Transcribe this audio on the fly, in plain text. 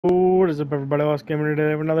What is up, everybody? Aust Gamer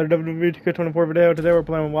today with another Wwe 2K24 video. Today we're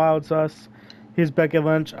playing Wild Sus. He's Becky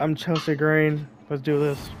Lynch. I'm Chelsea Green. Let's do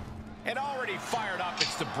this. And already fired up,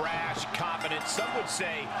 it's the brash, confident, some would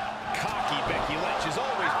say cocky Becky Lynch. As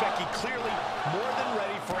always, Becky clearly more than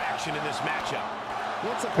ready for action in this matchup.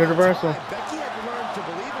 Good reversal. Becky had learned to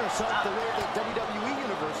believe in herself the way the WWE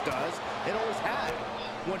Universe does, and always had.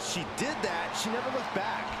 Once she did that, she never looked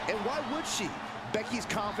back. And why would she? Becky's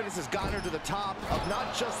confidence has gotten her to the top of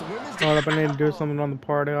not just women's. Hold up, I need to do something on the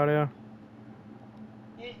party audio.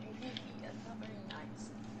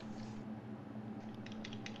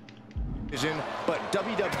 But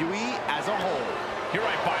WWE as a whole. You're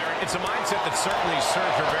right, Byron. It's a mindset that certainly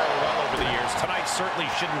served her very well over the years. Tonight certainly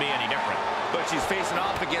shouldn't be any different. But she's facing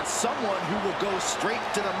off against someone who will go straight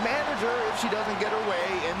to the manager if she doesn't get her way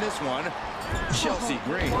in this one. Chelsea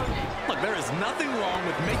Green. Look, there is nothing wrong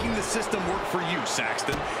with making the system work for you,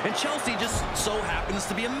 Saxton. And Chelsea just so happens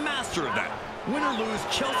to be a master of that. Win or lose,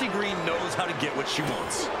 Chelsea Green knows how to get what she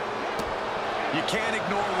wants. You can't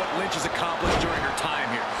ignore what Lynch has accomplished during her time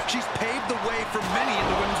here. She's paved the way for many in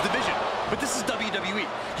the women's division. But this is WWE.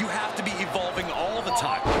 You have to be evolving all the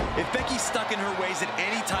time. If Becky's stuck in her ways at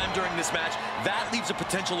any time during this match, that leaves a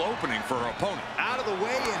potential opening for her opponent. Out of the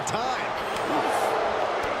way in time.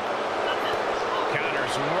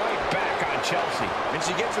 Counters right back on Chelsea. And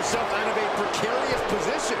she gets herself out of a precarious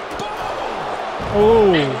position. Boom!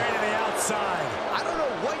 Oh! And way to the outside. I don't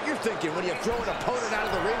know what you're thinking when you throw an opponent out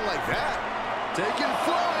of the ring like that. Taking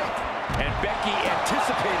flight. And Becky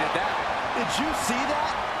anticipated that. Did you see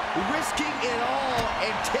that? Risking it all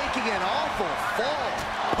and taking an awful fall.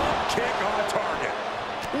 Pump kick on target.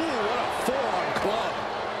 Ooh, what a forearm club.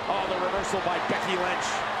 Oh, the reversal by Becky Lynch.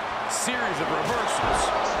 Series of reversals.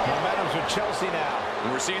 Momentum's with Chelsea now.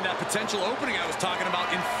 And we're seeing that potential opening I was talking about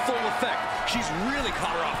in full effect. She's really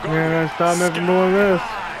caught her off guard. Yeah, stop me from doing this.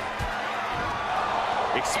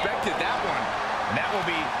 Expected that one. And that will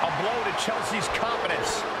be a blow to Chelsea's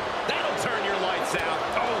confidence. That'll turn your lights out.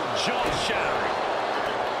 Oh, jaw-shattering.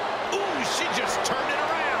 Ooh, she just turned it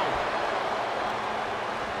around.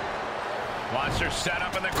 Wants her set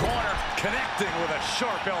up in the corner. Connecting with a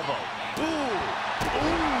sharp elbow. Ooh,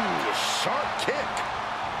 sharp kick.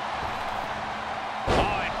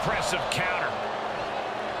 Oh, impressive counter.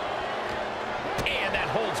 And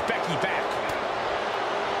that holds Becky back.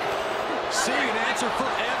 Seeing an answer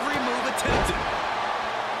for every move attempted.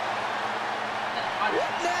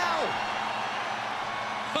 What now?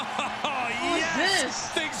 Oh, yes!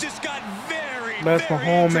 Things just got very, That's my very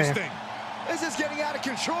home, man. interesting. This is getting out of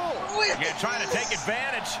control. You're trying to take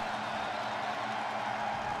advantage.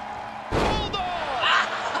 Hold on!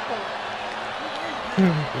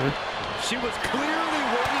 She was clearly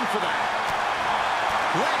waiting for that.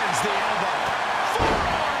 Lands the elbow.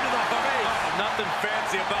 Forearm to the face. Oh, nothing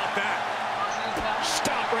fancy about that.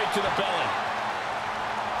 Stop right to the belly.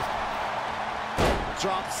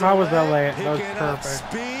 How was that late? That was perfect.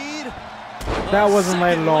 Speed. That wasn't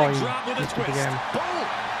late at all. You missed the game.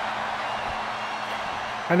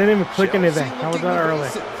 I didn't even click anything. How was that early?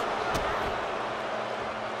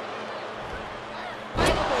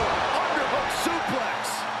 Underhook suplex.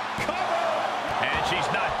 Cover. And she's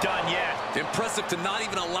not done yet. Impressive to not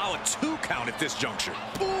even allow a 2 count at this juncture.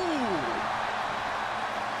 Ooh.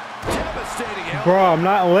 Devastating elbow. Bro, I'm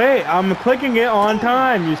not late. I'm clicking it on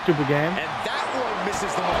time, you stupid game. And that one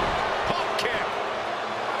misses the mark. Pump kick.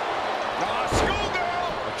 Oh, schoolgirl.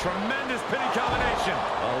 A tremendous pinning combination.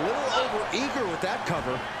 A little over-eager with that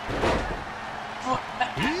cover.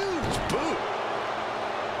 Huge boot.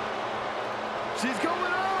 She's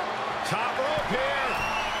going up. Top rope here.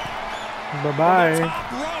 Bye-bye.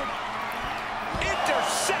 Top rope.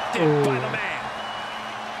 Intercepted by the man.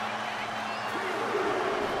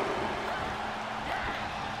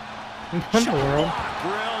 What in the world?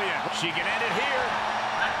 Brilliant. She can end it here.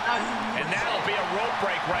 And that'll be a rope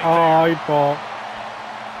break right Oh, there. you fall.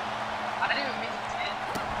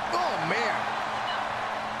 Oh, man.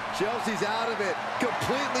 Chelsea's out of it.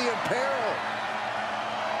 Completely in peril.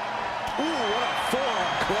 Ooh, what a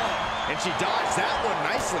forearm club. And she dodged that one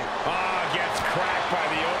nicely. Oh, gets cracked by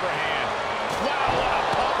the overhand. Wow, what a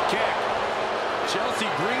pump kick.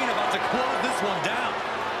 Chelsea Green about to close this one down.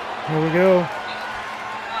 Here we go.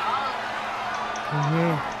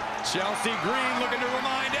 Chelsea Green looking to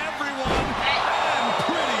remind everyone, and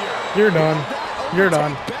prettier. You're done. You're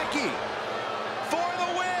done. Becky. For the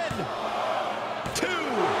win. 2.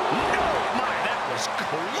 No, my, that was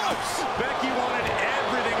close. Becky wanted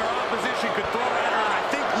everything her opposition could throw at her, and I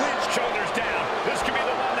think Lynch Shoulders down. This could be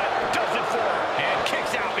the one that does it for her. And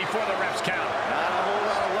kicks out before the refs count. Not a whole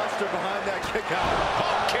lot of luster behind that kick out.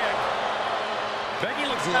 Pump kick. Becky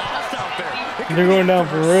looks Aust out there. They're going down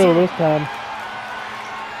for real this time.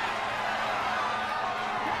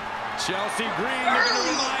 Chelsea Green, they're going to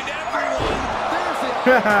remind everyone. There's the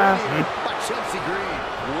opportunity by Chelsea Green.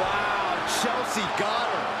 Wow, Chelsea got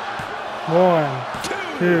her. 1,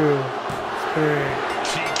 2, 3.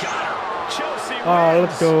 She got her. Chelsea wins. Oh,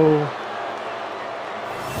 let's go.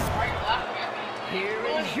 Here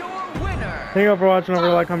is your winner. Thank you all for watching. Over,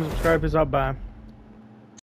 like, comment, subscribe. Peace out. Bye.